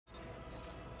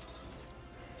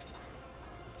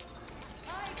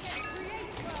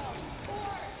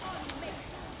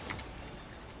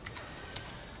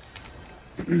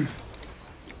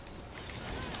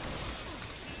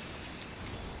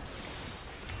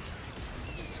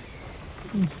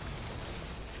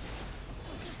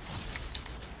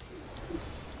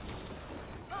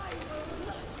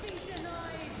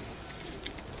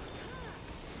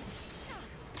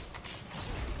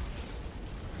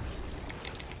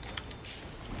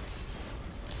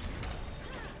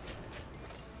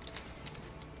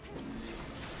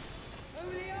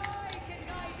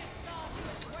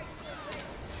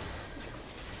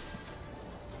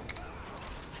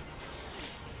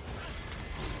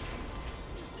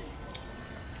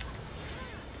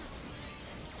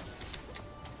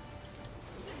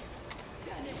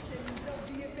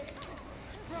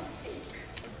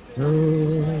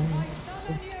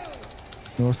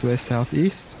Northwest,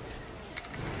 southeast.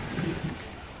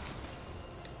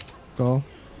 Go.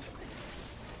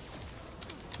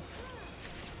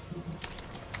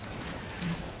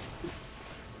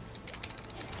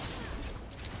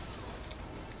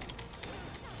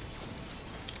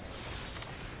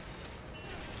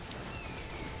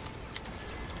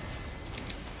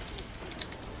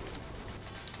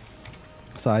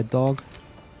 Side dog.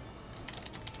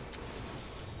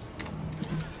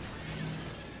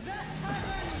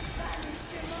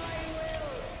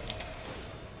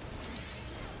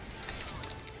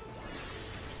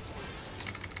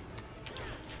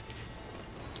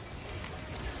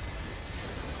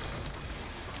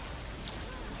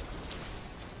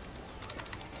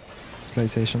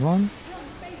 PlayStation 1.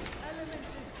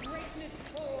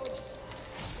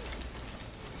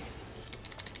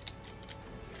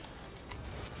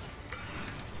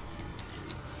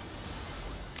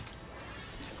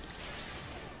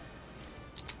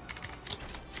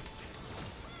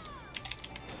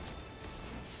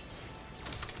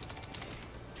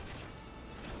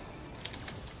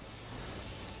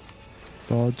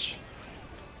 Dodge.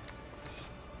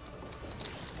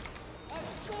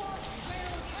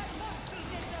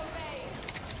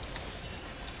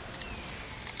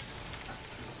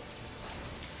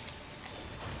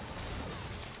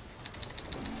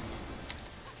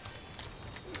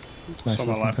 Nice. Saw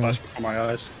my light flash before my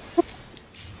eyes.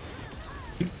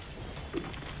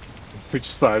 Which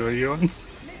side were you on?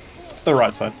 The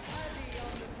right side.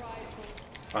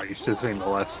 Oh, you should have seen the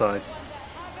left side.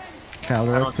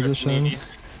 Counter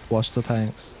positions. Watch the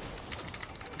tanks.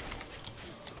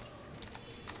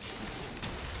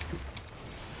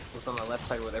 Who's on the left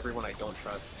side with everyone I don't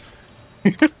trust?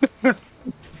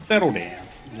 Settle down.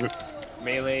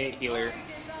 Melee, healer.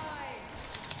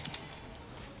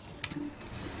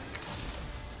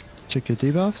 Check your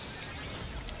debuffs.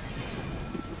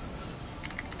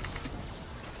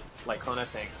 Lycona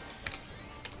tank.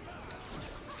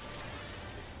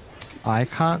 I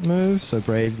can't move, so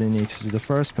Bravely needs to do the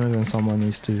first move and someone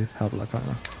needs to help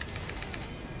Lycona.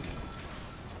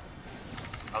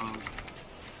 I'm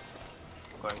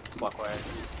going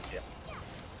clockwise. Yeah.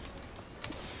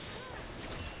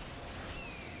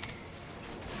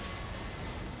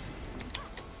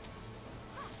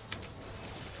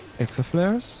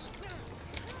 Exaflares.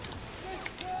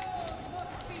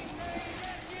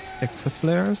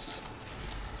 Exaflares.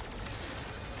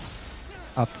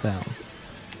 Up, down.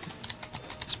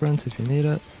 Sprint if you need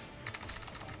it.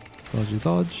 Dodgy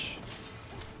dodge.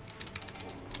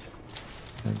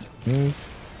 And move.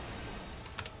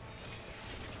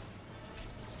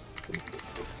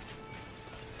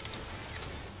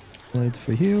 Blade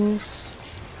for heals.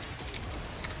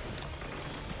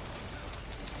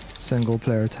 Single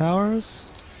player towers.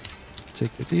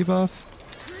 Check the debuff.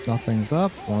 Nothing's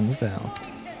up, one's down.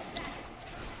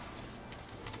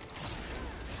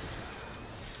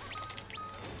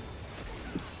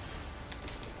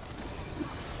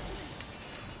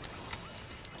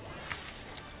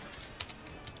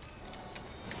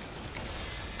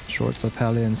 Shorts up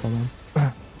Pally and someone.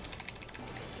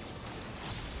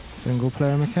 Single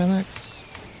player mechanics.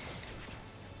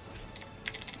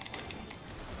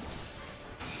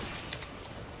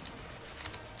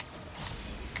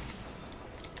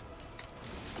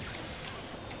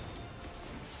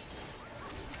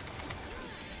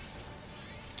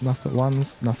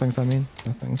 Nothings I mean,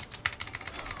 nothings.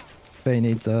 They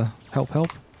needs help.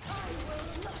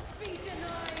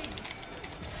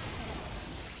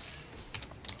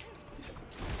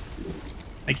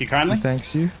 Thank you kindly.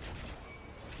 Thanks you.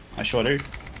 I sure do.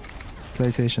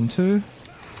 PlayStation 2.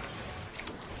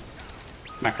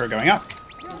 Macro going up.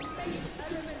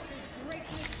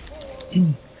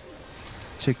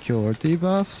 Check your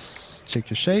debuffs. Check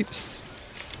your shapes.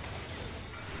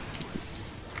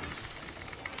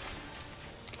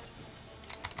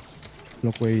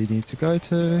 Look where you need to go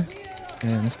to.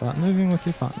 And start moving with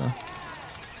your partner.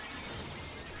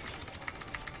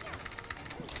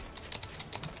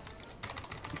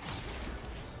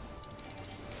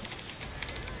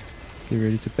 Be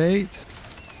ready to bait.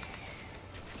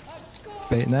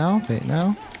 Bait now, bait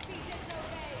now.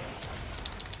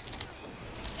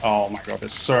 Oh my god,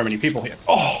 there's so many people here.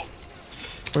 Oh!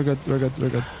 We're good, we're good, we're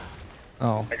good.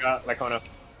 Oh. I got Lycona.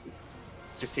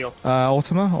 Just heal.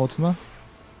 Ultima, Ultima.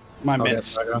 My Oh,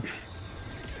 mids. yeah,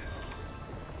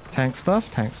 Tank stuff,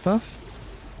 tank stuff.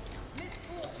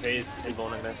 Phase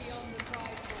invuln in this.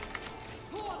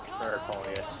 Or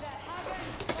Colonius.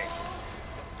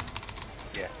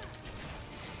 Yeah.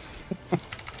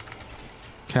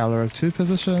 Caloric 2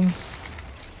 positions.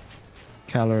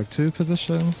 Caloric 2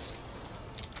 positions.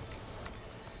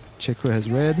 Chiku has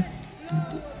red.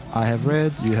 I have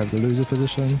red. You have the loser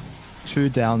position. 2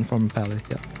 down from Pally.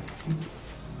 Yeah.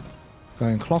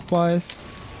 Going clockwise.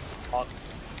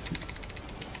 Pots.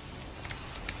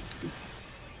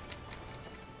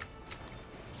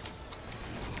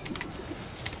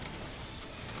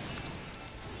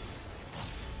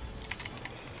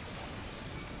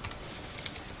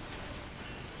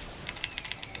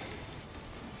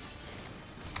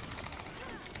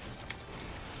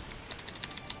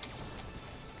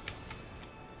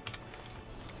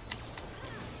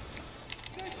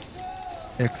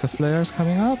 Exa flares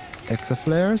coming up. Exa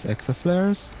flares, Exa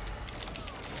flares.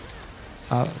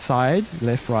 Side,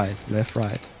 left, right, left,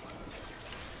 right.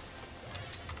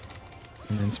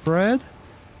 And then spread.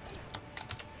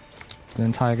 And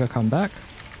then Tiger come back.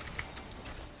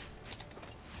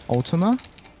 Ultima.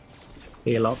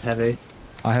 Heal up heavy.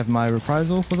 I have my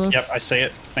reprisal for this. Yep, I see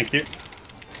it. Thank you.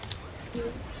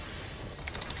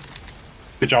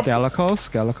 Good job. Galacos,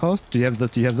 Galacos. Do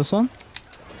you have this one?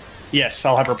 Yes,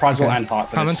 I'll have reprisal Okay. and heart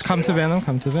for Come this. come to Venom,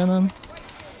 come to Venom.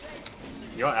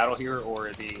 You want Adel here or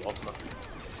the Ultima?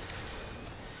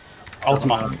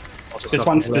 Ultima. I'll just This go-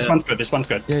 one's good. This one's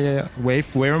good. Yeah, yeah, yeah.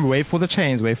 Wait for the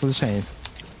chains, wait for the chains.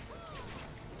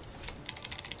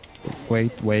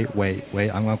 Wait.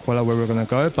 I'm gonna call out where we're gonna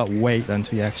go, but wait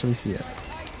until you actually see it.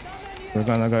 We're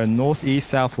gonna go northeast,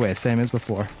 southwest, same as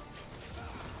before.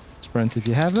 Sprint if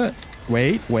you have it.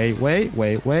 Wait.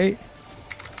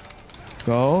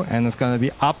 Go, and it's gonna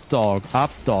be up dog, up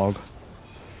dog.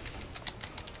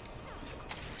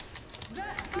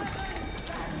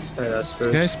 Stay there, Scrooge.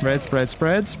 Okay,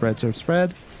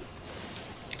 spread.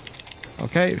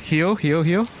 Okay,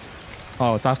 heal.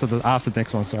 Oh, it's after the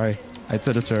next one. Sorry, I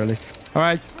did it too early. All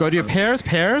right, go to your pair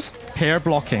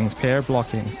blockings.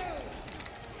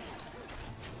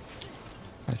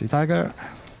 I see Tiger.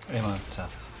 Aim on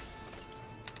south.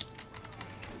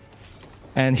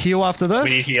 And heal after this. We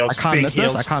need heals, I can't big miss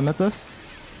heals. this. I can't miss this.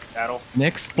 Adel.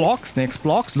 Next blocks.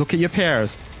 Look at your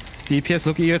pairs. DPS,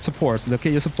 look at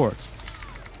your supports.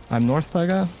 I'm North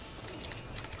Tiger.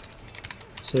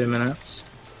 2 minutes.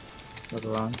 Another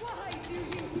line.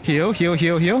 Heal.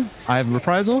 I have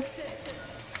reprisal.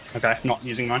 Okay, not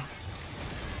using mine.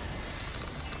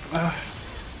 I've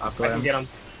I got can him. get him.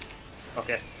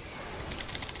 Okay.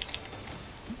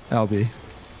 LB.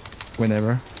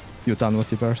 Whenever you're done with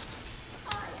your burst.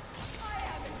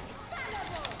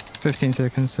 15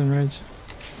 seconds to enrage.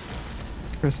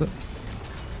 Press it.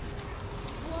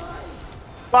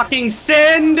 Fucking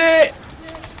send it!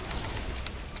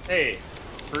 Hey,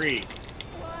 free.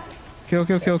 Kill.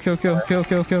 Three.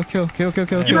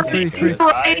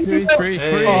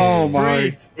 Oh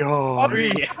my god.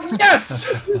 Yes!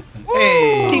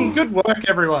 Hey! Fucking good work,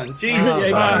 everyone. Jesus.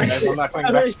 I'm not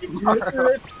going back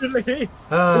tomorrow.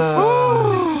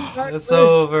 It's I'm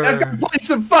over. gonna play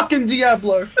some fucking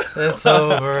Diablo. It's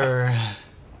over.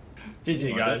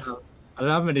 GG, guys. I don't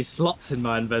have many slots in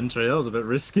my inventory. That was a bit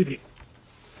risky.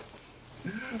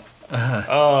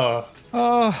 Oh,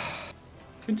 Oh,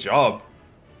 good job.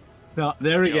 No,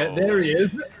 there he is. There he is.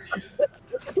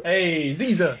 Hey,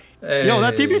 Ziza. yo,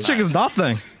 that DPS check is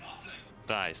nothing.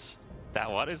 Nice. That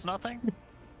what is nothing?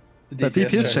 That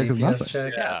DPS check is DPS nothing.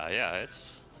 check. Yeah,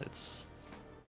 it's